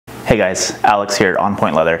Hey guys, Alex here at On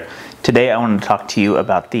Point Leather. Today I wanted to talk to you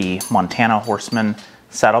about the Montana Horseman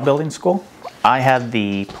Saddle Building School. I had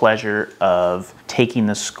the pleasure of taking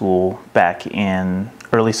this school back in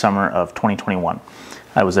early summer of 2021.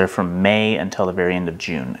 I was there from May until the very end of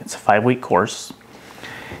June. It's a 5-week course,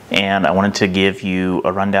 and I wanted to give you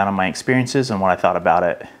a rundown of my experiences and what I thought about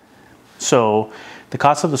it. So the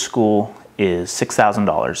cost of the school is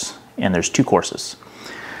 $6,000, and there's 2 courses.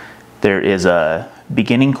 There is a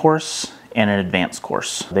beginning course and an advanced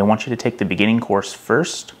course. They want you to take the beginning course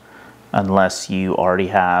first, unless you already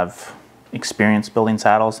have experience building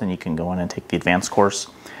saddles, then you can go in and take the advanced course.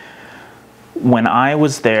 When I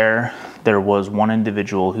was there, there was one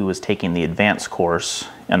individual who was taking the advanced course,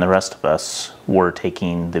 and the rest of us were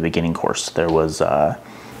taking the beginning course. There was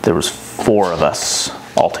 4 of us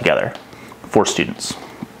altogether, 4 students.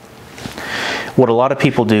 What a lot of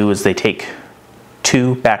people do is they take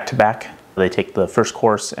 2 back-to-back. They take the first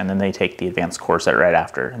course and then they take the advanced course right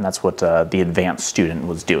after, and that's what the advanced student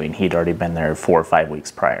was doing. He'd already been there 4 or 5 weeks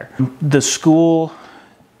prior. The school,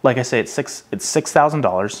 like I say, it's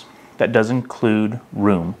 $6,000. That does include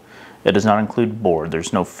room. It does not include board.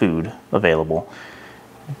 There's no food available,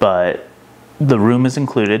 but the room is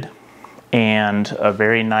included. And a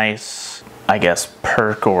very nice, I guess,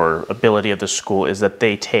 perk or ability of the school is that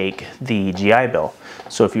they take the GI Bill.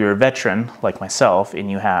 So if you're a veteran like myself and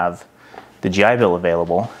you have the GI Bill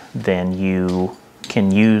available, then you can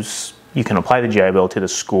apply the GI Bill to the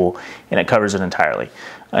school and it covers it entirely.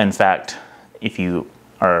 In fact, if you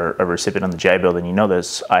are a recipient of the GI Bill, then you know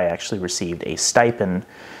this, I actually received a stipend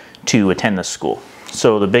to attend this school.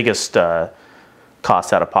 So the biggest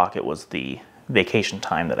cost out of pocket was the vacation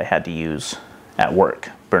time that I had to use at work,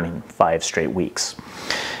 burning 5 straight weeks.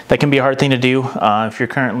 That can be a hard thing to do if you're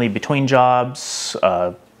currently between jobs,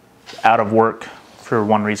 out of work for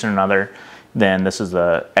one reason or another. Then this is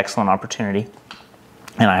an excellent opportunity,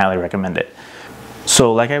 and I highly recommend it.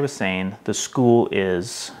 So like I was saying, the school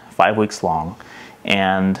is 5 weeks long,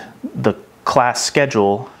 and the class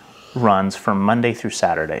schedule runs from Monday through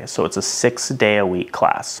Saturday. So it's a 6-day-a-week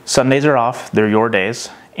class. Sundays are off, they're your days,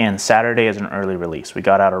 and Saturday is an early release. We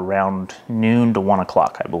got out around noon to 1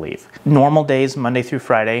 o'clock, I believe. Normal days, Monday through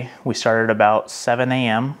Friday, we started about 7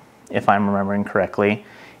 a.m., if I'm remembering correctly,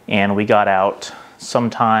 and we got out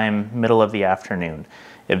sometime middle of the afternoon.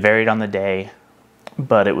 It varied on the day,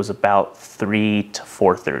 but it was about 3 to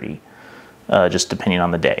 4:30, just depending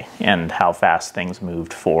on the day and how fast things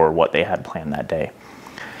moved for what they had planned that day.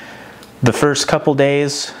 The first couple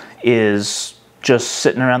days is just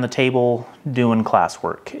sitting around the table doing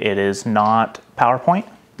classwork. It is not PowerPoint.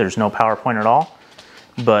 There's no PowerPoint at all,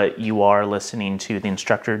 but you are listening to the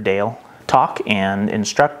instructor, Dale, talk and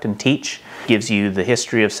instruct and teach. Gives you the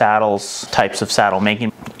history of saddles, types of saddle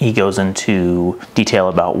making. He goes into detail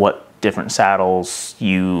about what different saddles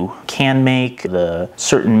you can make, the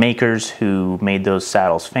certain makers who made those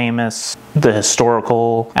saddles famous, the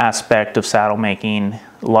historical aspect of saddle making,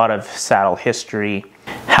 a lot of saddle history,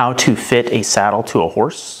 how to fit a saddle to a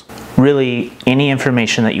horse. Really, any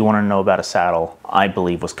information that you want to know about a saddle, I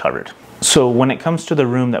believe, was covered. So when it comes to the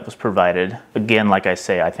room that was provided, again, like I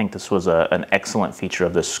say, I think this was an excellent feature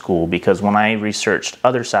of this school, because when I researched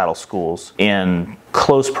other saddle schools in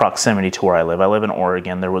close proximity to where I live in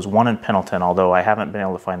Oregon, there was one in Pendleton, although I haven't been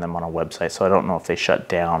able to find them on a website, so I don't know if they shut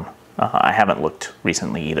down. I haven't looked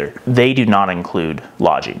recently either. They do not include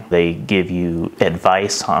lodging. They give you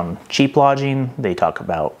advice on cheap lodging. They talk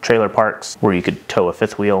about trailer parks where you could tow a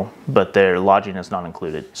 5th wheel, but their lodging is not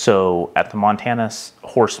included. So at the Montana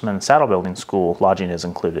Horseman Saddle Building School, lodging is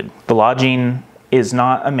included. The lodging is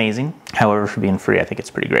not amazing. However, for being free, I think it's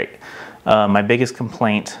pretty great. My biggest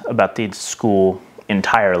complaint about the school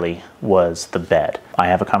entirely was the bed. I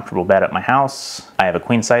have a comfortable bed at my house. I have a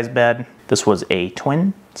queen size bed. This was a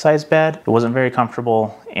twin size bed. It wasn't very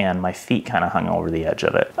comfortable, and my feet kind of hung over the edge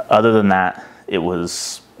of it. Other than that, it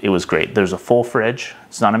was great. There's a full fridge.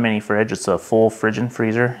 It's not a mini fridge. It's a full fridge and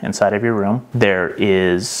freezer inside of your room. There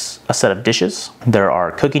is a set of dishes. There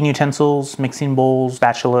are cooking utensils, mixing bowls,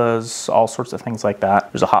 spatulas, all sorts of things like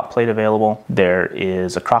that. There's a hot plate available. There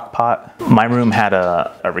is a crock pot. My room had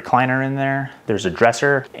a recliner in there. There's a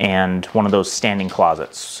dresser and one of those standing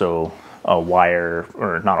closets. So a wire,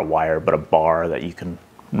 or not a wire, but a bar that you can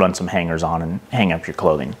run some hangers on and hang up your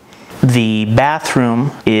clothing. The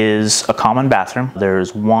bathroom is a common bathroom.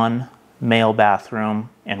 There's one male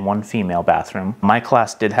bathroom and one female bathroom. My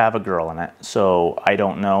class did have a girl in it, so I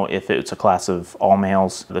don't know if it's a class of all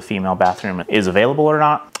males. The female bathroom is available or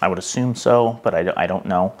not. I would assume so, but I don't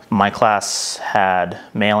know. My class had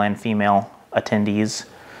male and female attendees,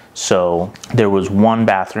 so there was one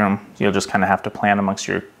bathroom. You'll just kind of have to plan amongst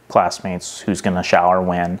your classmates, who's going to shower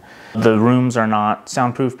when. The rooms are not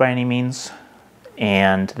soundproof by any means,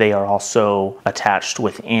 and they are also attached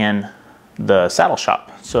within the saddle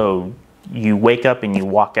shop. So you wake up and you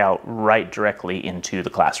walk out right directly into the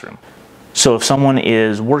classroom. So if someone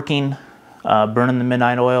is working, burning the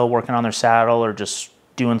midnight oil, working on their saddle, or just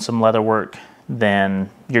doing some leather work, then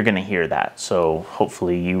you're going to hear that. So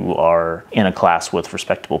hopefully you are in a class with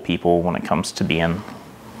respectable people when it comes to being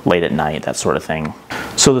late at night, that sort of thing.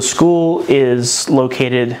 So the school is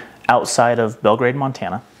located outside of Belgrade,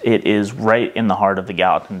 Montana. It is right in the heart of the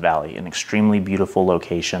Gallatin Valley, an extremely beautiful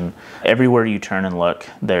location. Everywhere you turn and look,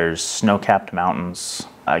 there's snow-capped mountains.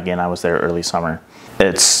 Again, I was there early summer.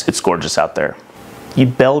 It's gorgeous out there.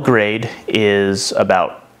 Belgrade is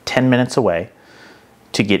about 10 minutes away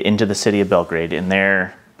to get into the city of Belgrade, and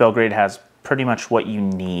there Belgrade has pretty much what you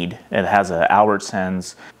need. It has a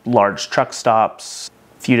Albertsons, large truck stops,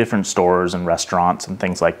 a few different stores and restaurants and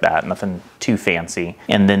things like that, nothing too fancy.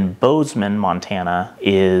 And then Bozeman, Montana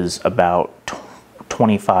is about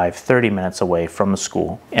 25-30 minutes away from the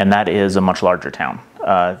school, and that is a much larger town.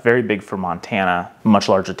 Very big for Montana, much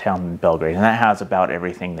larger town than Belgrade, and that has about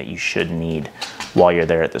everything that you should need while you're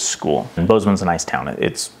there at the school. And Bozeman's a nice town.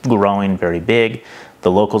 It's growing very big.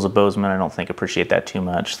 The locals of Bozeman, I don't think, appreciate that too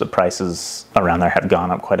much. The prices around there have gone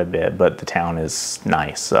up quite a bit, but the town is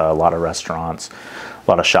nice. A lot of restaurants, a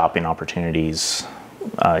lot of shopping opportunities.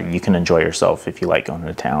 You can enjoy yourself if you like going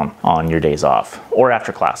to town on your days off or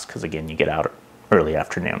after class, because again, you get out early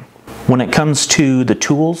afternoon. When it comes to the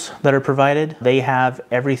tools that are provided, they have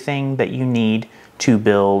everything that you need to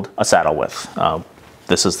build a saddle with.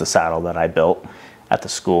 This is the saddle that I built at the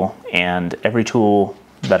school, and every tool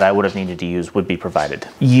that I would have needed to use would be provided.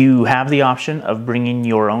 You have the option of bringing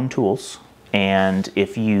your own tools, and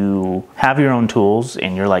if you have your own tools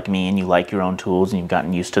and you're like me and you like your own tools and you've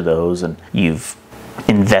gotten used to those and you've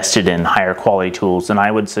invested in higher quality tools, then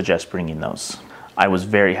I would suggest bringing those. I was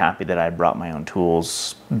very happy that I brought my own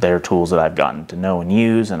tools. They're tools that I've gotten to know and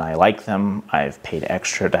use, and I like them. I've paid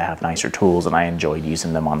extra to have nicer tools, and I enjoyed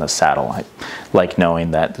using them on the saddle. I like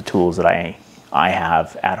knowing that the tools that I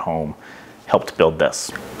have at home helped build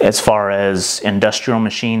this. As far as industrial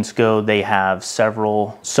machines go, they have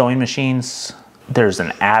several sewing machines. There's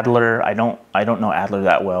an Adler. I don't know Adler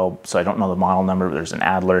that well, so I don't know the model number, but there's an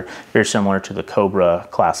Adler, very similar to the Cobra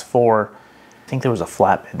Class 4. I think there was a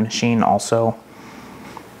flatbed machine also,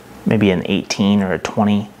 maybe an 18 or a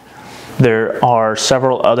 20. There are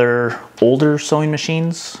several other older sewing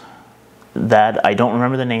machines that I don't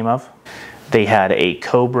remember the name of. They had a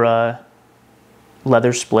Cobra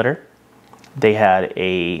leather splitter. They had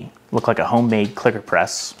looked like a homemade clicker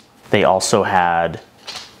press. They also had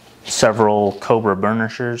several Cobra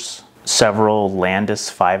burnishers, several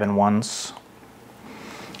Landis 5-in-1s,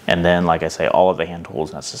 and then, like I say, all of the hand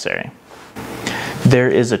tools necessary. There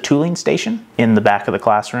is a tooling station in the back of the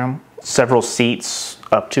classroom, several seats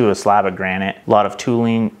up to a slab of granite, a lot of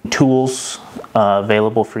tools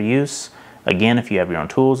available for use. Again, if you have your own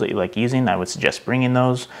tools that you like using, I would suggest bringing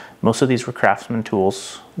those. Most of these were Craftsman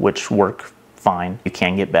tools, which work fine. You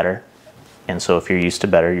can get better, and so if you're used to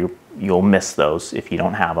better, you'll miss those if you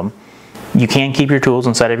don't have them. You can keep your tools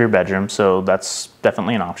inside of your bedroom, so that's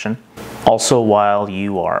definitely an option. Also, while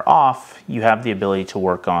you are off, you have the ability to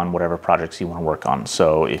work on whatever projects you want to work on.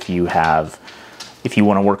 So if you want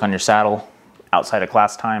to work on your saddle outside of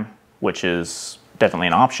class time, which is definitely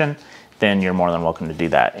an option, then you're more than welcome to do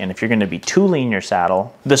that. And if you're going to be tooling your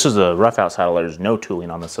saddle, this is a rough out saddle, there's no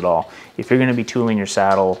tooling on this at all. If you're going to be tooling your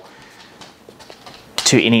saddle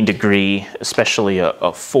to any degree, especially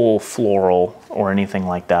a full floral or anything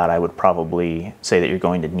like that, I would probably say that you're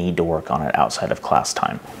going to need to work on it outside of class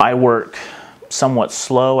time. I work somewhat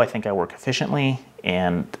slow. I think I work efficiently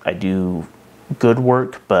and I do good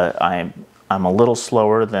work, but I'm a little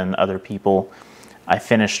slower than other people. I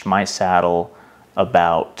finished my saddle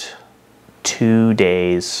about 2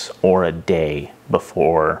 days or a day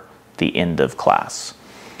before the end of class.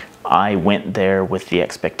 I went there with the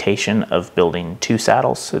expectation of building 2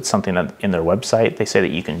 saddles. It's something that in their website they say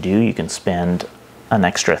that you can do. You can spend an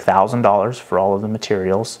extra $1,000 for all of the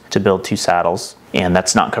materials to build 2 saddles, and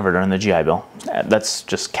that's not covered under the GI Bill. That's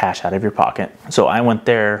just cash out of your pocket. So I went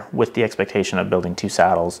there with the expectation of building 2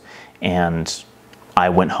 saddles, and I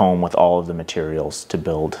went home with all of the materials to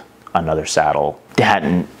build another saddle.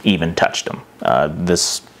 Hadn't even touched them.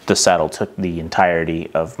 The saddle took the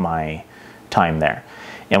entirety of my time there.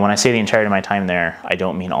 And when I say the entirety of my time there, I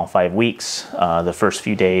don't mean all 5 weeks. The first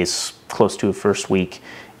few days, close to a first week,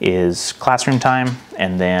 is classroom time,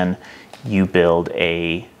 and then you build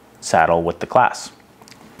a saddle with the class.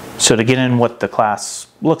 So to get in what the class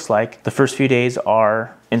looks like, the first few days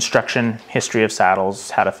are instruction, history of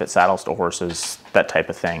saddles, how to fit saddles to horses, that type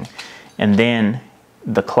of thing. And then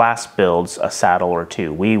the class builds a saddle or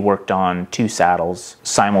two. We worked on 2 saddles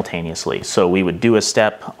simultaneously. So we would do a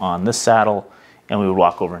step on this saddle and we would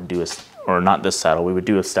walk over and do or not this saddle, we would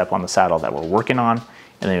do a step on the saddle that we're working on,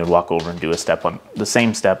 and then we would walk over and do a step on the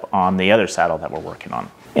same step on the other saddle that we're working on.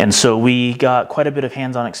 And so we got quite a bit of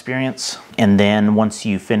hands-on experience. And then once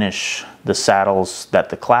you finish the saddles that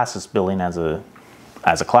the class is building as a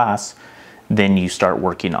class, then you start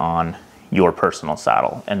working on your personal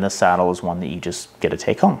saddle. And this saddle is one that you just get to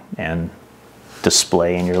take home and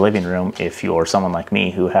display in your living room if you're someone like me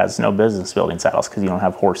who has no business building saddles because you don't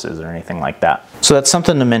have horses or anything like that. So that's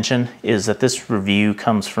something to mention, is that this review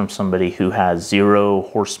comes from somebody who has 0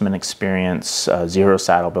 Horseman experience, 0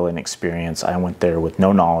 saddle building experience. I went there with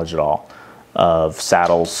no knowledge at all of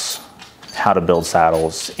saddles, how to build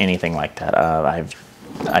saddles, anything like that.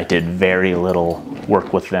 I did very little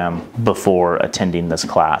work with them before attending this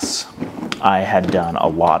class. I had done a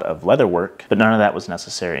lot of leather work, but none of that was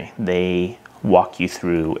necessary. They walk you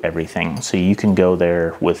through everything. So you can go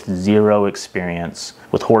there with 0 experience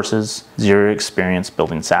with horses, 0 experience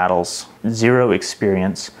building saddles, 0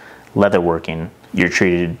 experience leather working. You're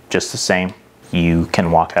treated just the same. You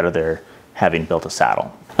can walk out of there having built a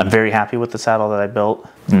saddle. I'm very happy with the saddle that I built.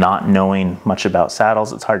 Not knowing much about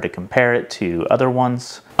saddles, it's hard to compare it to other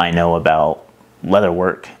ones. I know about leather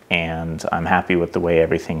work and I'm happy with the way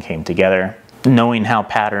everything came together. Knowing how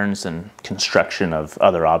patterns and construction of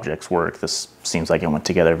other objects work, this seems like it went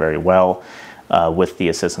together very well with the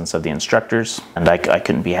assistance of the instructors, and I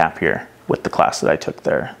couldn't be happier with the class that I took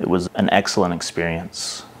there. It was an excellent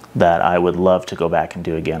experience that I would love to go back and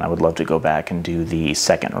do again. I would love to go back and do the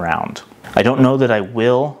second round. I don't know that I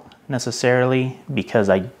will necessarily, because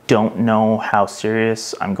I don't know how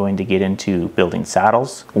serious I'm going to get into building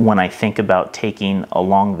saddles. When I think about taking a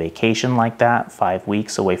long vacation like that, 5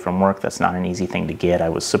 weeks away from work, that's not an easy thing to get. I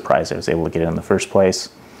was surprised I was able to get it in the first place.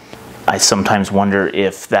 I sometimes wonder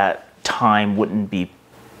if that time wouldn't be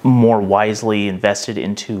more wisely invested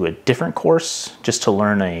into a different course, just to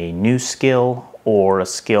learn a new skill or a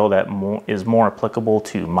skill that is more applicable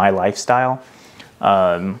to my lifestyle.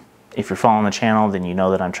 If you're following the channel, then you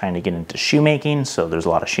know that I'm trying to get into shoemaking, so there's a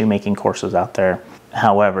lot of shoemaking courses out there.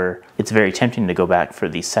 However, it's very tempting to go back for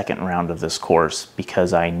the second round of this course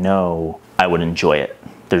because I know I would enjoy it.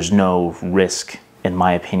 There's no risk, in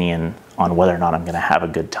my opinion, on whether or not I'm going to have a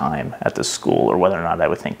good time at this school or whether or not I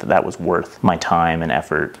would think that that was worth my time and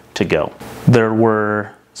effort to go. There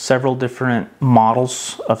were several different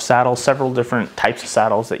models of saddles, several different types of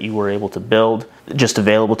saddles that you were able to build, just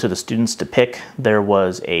available to the students to pick. There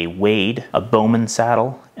was a Wade, a Bowman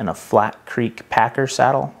saddle, and a Flat Creek Packer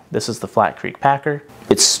saddle. This is the Flat Creek Packer.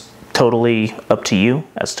 It's totally up to you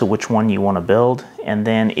as to which one you want to build. And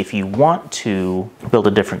then if you want to build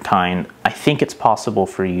a different kind, I think it's possible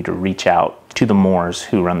for you to reach out to the Moores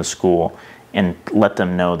who run the school and let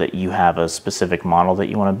them know that you have a specific model that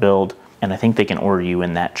you want to build. And I think they can order you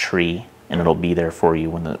in that tree and it'll be there for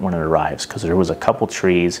you when it arrives, because there was a couple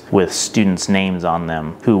trees with students' names on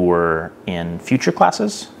them who were in future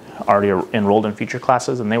classes, already enrolled in future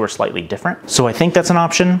classes, and they were slightly different. So I think that's an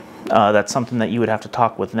option. That's something that you would have to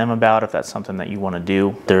talk with them about if that's something that you want to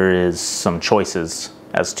do. There is some choices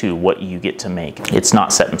as to what you get to make. It's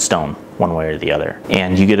not set in stone one way or the other,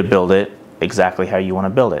 and you get to build it exactly how you want to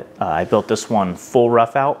build it. I built this one full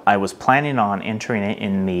rough out. I was planning on entering it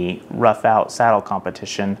in the rough out saddle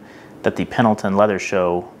competition that the Pendleton Leather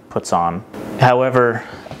Show puts on. However,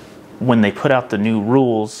 when they put out the new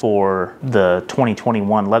rules for the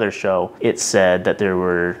 2021 Leather Show, it said that there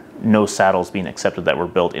were no saddles being accepted that were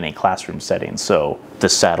built in a classroom setting. So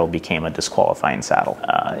this saddle became a disqualifying saddle.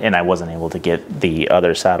 And I wasn't able to get the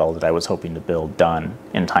other saddle that I was hoping to build done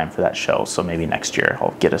in time for that show. So maybe next year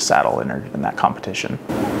I'll get a saddle entered in that competition.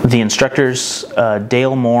 The instructors,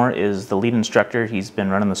 Dale Moore is the lead instructor. He's been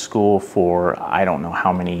running the school for I don't know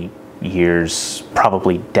how many years,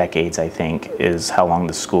 probably decades, I think, is how long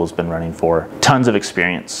the school's been running for. Tons of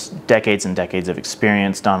experience, decades and decades of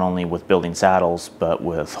experience, not only with building saddles, but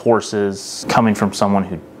with horses. Coming from someone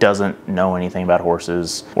who doesn't know anything about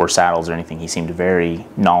horses or saddles or anything, he seemed very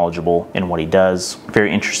knowledgeable in what he does.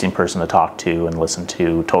 Very interesting person to talk to and listen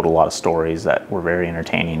to, told a lot of stories that were very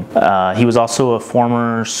entertaining. He was also a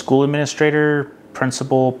former school administrator,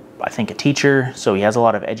 principal, I think a teacher, so he has a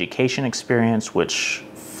lot of education experience, which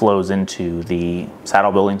flows into the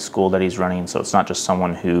saddle building school that he's running. So it's not just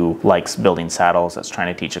someone who likes building saddles that's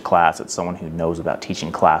trying to teach a class. It's someone who knows about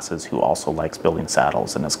teaching classes who also likes building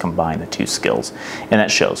saddles and has combined the two skills. And that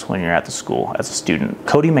shows when you're at the school as a student.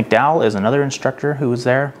 Cody McDowell is another instructor who was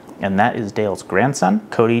there, and that is Dale's grandson.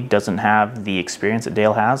 Cody doesn't have the experience that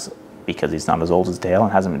Dale has because he's not as old as Dale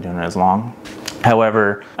and hasn't been doing it as long.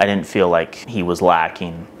 However, I didn't feel like he was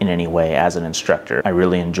lacking in any way as an instructor. I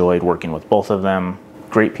really enjoyed working with both of them.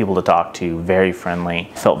 Great people to talk to, very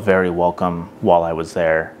friendly, felt very welcome while I was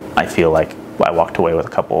there. I feel like I walked away with a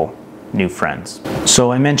couple new friends.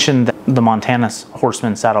 So I mentioned that the Montana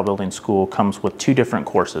Horseman Saddle Building School comes with two different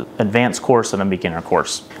courses, advanced course and a beginner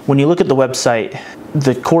course. When you look at the website,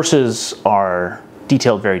 the courses are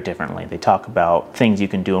detailed very differently. They talk about things you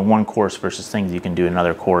can do in one course versus things you can do in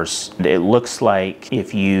another course. It looks like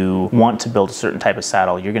if you want to build a certain type of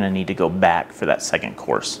saddle, you're going to need to go back for that second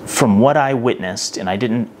course. From what I witnessed, and I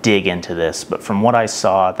didn't dig into this, but from what I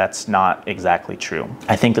saw, that's not exactly true.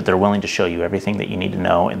 I think that they're willing to show you everything that you need to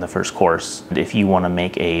know in the first course. If you want to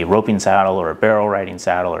make a roping saddle or a barrel riding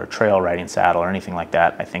saddle or a trail riding saddle or anything like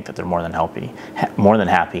that, I think that they're more than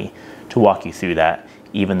happy to walk you through that,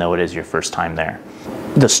 even though it is your first time there.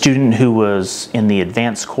 The student who was in the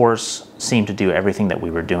advanced course seemed to do everything that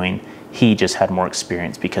we were doing. He just had more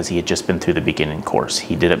experience because he had just been through the beginning course.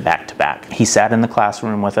 He did it back to back. He sat in the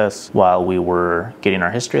classroom with us while we were getting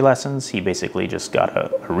our history lessons. He basically just got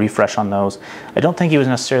a refresh on those. I don't think he was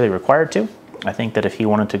necessarily required to. I think that if he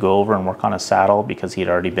wanted to go over and work on a saddle because he had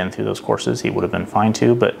already been through those courses, he would have been fine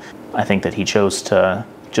too, but I think that he chose to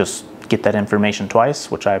just get that information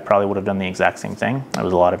twice, which I probably would have done the exact same thing. It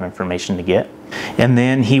was a lot of information to get. And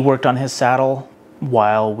then he worked on his saddle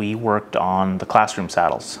while we worked on the classroom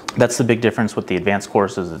saddles. That's the big difference with the advanced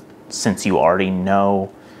courses. Since you already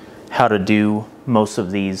know how to do most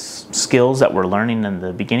of these skills that we're learning in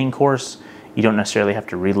the beginning course, you don't necessarily have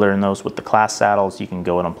to relearn those with the class saddles. You can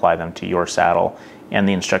go and apply them to your saddle, and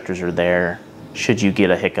the instructors are there. Should you get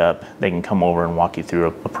a hiccup, they can come over and walk you through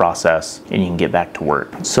a process and you can get back to work.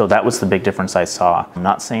 So that was the big difference I saw. I'm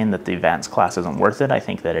not saying that the advanced class isn't worth it. I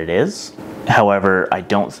think that it is. However, I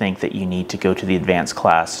don't think that you need to go to the advanced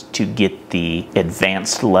class to get the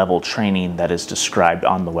advanced level training that is described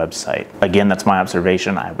on the website. Again, that's my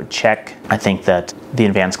observation. I would check. I think that the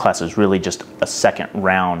advanced class is really just a second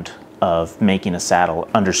round of making a saddle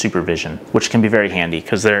under supervision, which can be very handy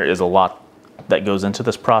because there is a lot that goes into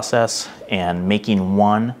this process, and making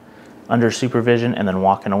one under supervision and then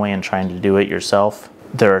walking away and trying to do it yourself,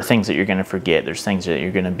 there are things that you're going to forget. There's things that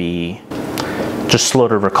you're going to be just slow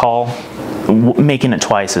to recall. Making it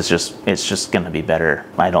twice is it's just going to be better.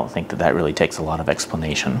 I don't think that that really takes a lot of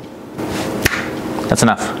explanation. That's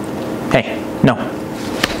enough. Hey, no.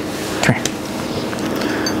 Come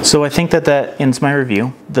here. So I think that ends my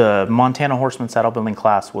review. The Montana Horseman Saddle Building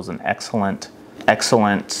class was an excellent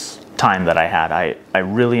time that I had. I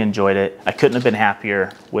really enjoyed it. I couldn't have been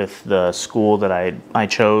happier with the school that I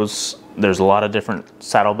chose. There's a lot of different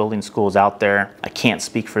saddle building schools out there. I can't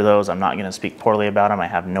speak for those. I'm not going to speak poorly about them. I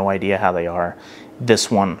have no idea how they are. This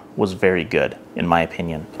one was very good, in my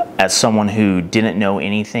opinion. As someone who didn't know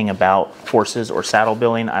anything about horses or saddle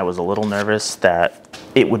building, I was a little nervous that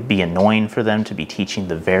it would be annoying for them to be teaching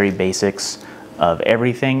the very basics of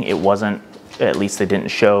everything. It wasn't, at least they didn't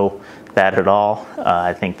show that at all.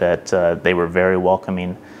 I think that they were very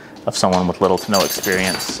welcoming of someone with little to no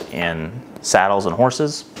experience in saddles and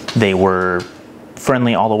horses. They were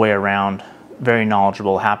friendly all the way around, very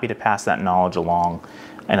knowledgeable, happy to pass that knowledge along.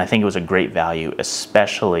 And I think it was a great value,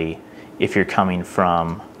 especially if you're coming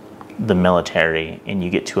from the military and you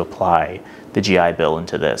get to apply the GI Bill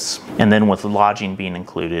into this. And then with lodging being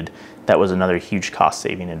included, that was another huge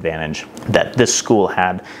cost-saving advantage that this school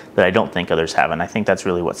had that I don't think others have, and I think that's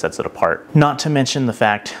really what sets it apart. Not to mention the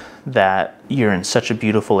fact that you're in such a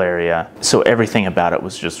beautiful area, so everything about it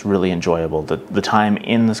was just really enjoyable. The time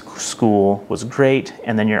in the school was great,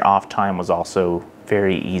 and then your off time was also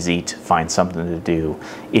very easy to find something to do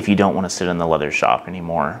if you don't want to sit in the leather shop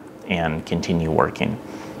anymore and continue working.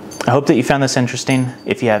 I hope that you found this interesting.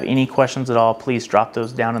 If you have any questions at all, please drop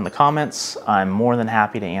those down in the comments. I'm more than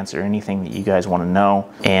happy to answer anything that you guys want to know.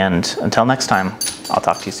 And until next time, I'll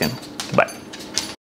talk to you soon. Goodbye.